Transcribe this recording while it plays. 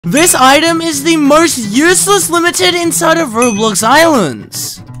This item is the most useless limited inside of Roblox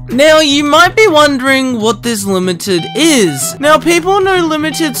Islands. Now, you might be wondering what this limited is. Now, people know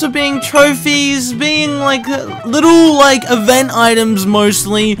limiteds for being trophies, being like little event items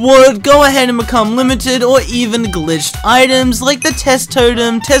mostly, would go ahead and become limited, or even glitched items like the test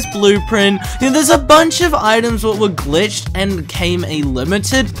totem, test blueprint. You know, there's a bunch of items that were glitched and became a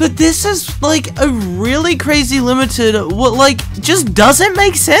limited, but this is like a really crazy limited what just doesn't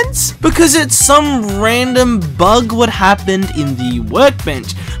make sense because it's some random bug what happened in the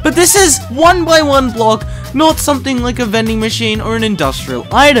workbench. But this is 1x1 block, not something like a vending machine or an industrial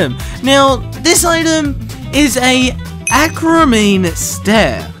item. Now, this item is a acromean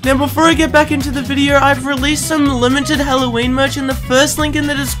stair. Now, before I get back into the video, I've released some limited Halloween merch in the first link in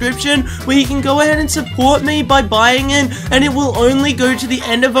the description where you can go ahead and support me by buying it, and it will only go to the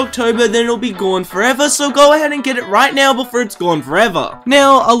end of October, then it'll be gone forever, so go ahead and get it right now before it's gone forever.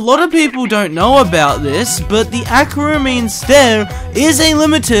 Now, a lot of people don't know about this, but the acromean stair is a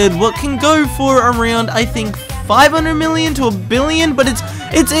limited what can go for around, I think, 500 million to a billion, but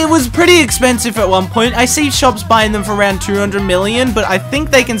it was pretty expensive at one point. I see shops buying them for around 200 million, but I think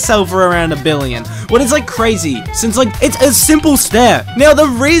they can sell for around a billion. What is crazy, since it's a simple stair. Now, the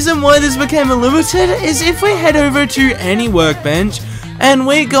reason why this became a limited is if we head over to any workbench and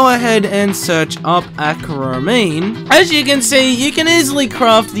we go ahead and search up acromean. As you can see, you can easily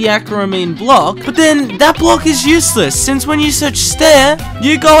craft the acromean block, but then that block is useless, since when you search stair,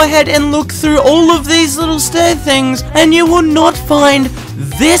 you go ahead and look through all of these little stair things, and you will not find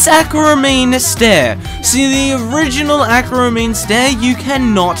this acromean stair. See, the original acromean stair you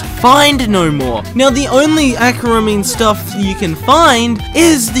cannot find no more. Now, the only acromean stuff you can find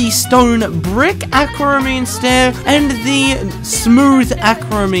is the stone brick acromean stair and the smooth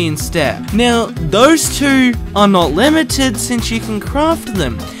acromean stair. Now, those two are not limited since you can craft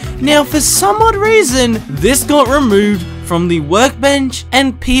them. Now, for some odd reason, this got removed from the workbench,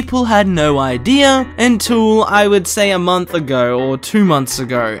 and people had no idea until I would say a month ago or 2 months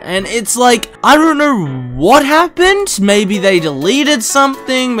ago, and it's I don't know what happened. Maybe they deleted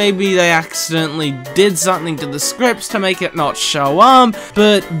something, maybe they accidentally did something to the scripts to make it not show up,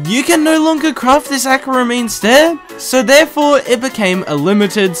 but you can no longer craft this acromean stair, so therefore it became a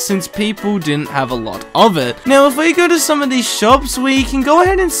limited since people didn't have a lot of it. Now, if we go to some of these shops, we can go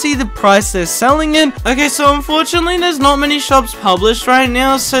ahead and see the price they're selling it. Okay, so unfortunately there's not many shops published right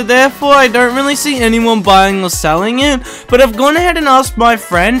now, so therefore I don't really see anyone buying or selling it, but I've gone ahead and asked my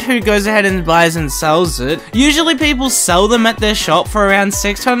friend who goes ahead and buys and sells it. Usually people sell them at their shop for around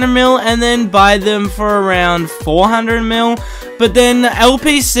 600 mil and then buy them for around 400 mil, but then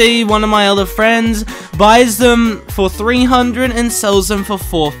LPC, one of my other friends, buys them for 300 and sells them for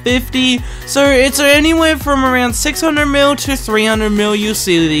 450, so it's anywhere from around 600 mil to 300 mil you'll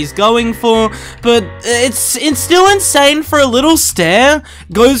see these going for, but it's still insane for a little stair.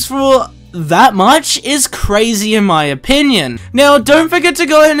 Goes for that much is crazy in my opinion. Now, don't forget to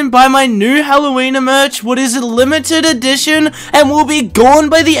go ahead and buy my new Halloween merch, what is a limited edition and will be gone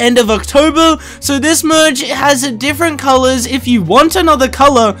by the end of October. So this merch has different colors. If you want another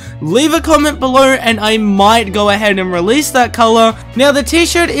color, leave a comment below and I might go ahead and release that color. Now, the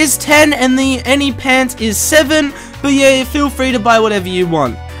t-shirt is 10 and the any pants is 7, but yeah, feel free to buy whatever you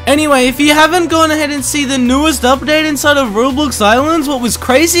want. Anyway, if you haven't gone ahead and see the newest update inside of Roblox Islands, what was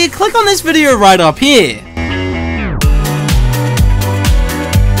crazy, click on this video right up here.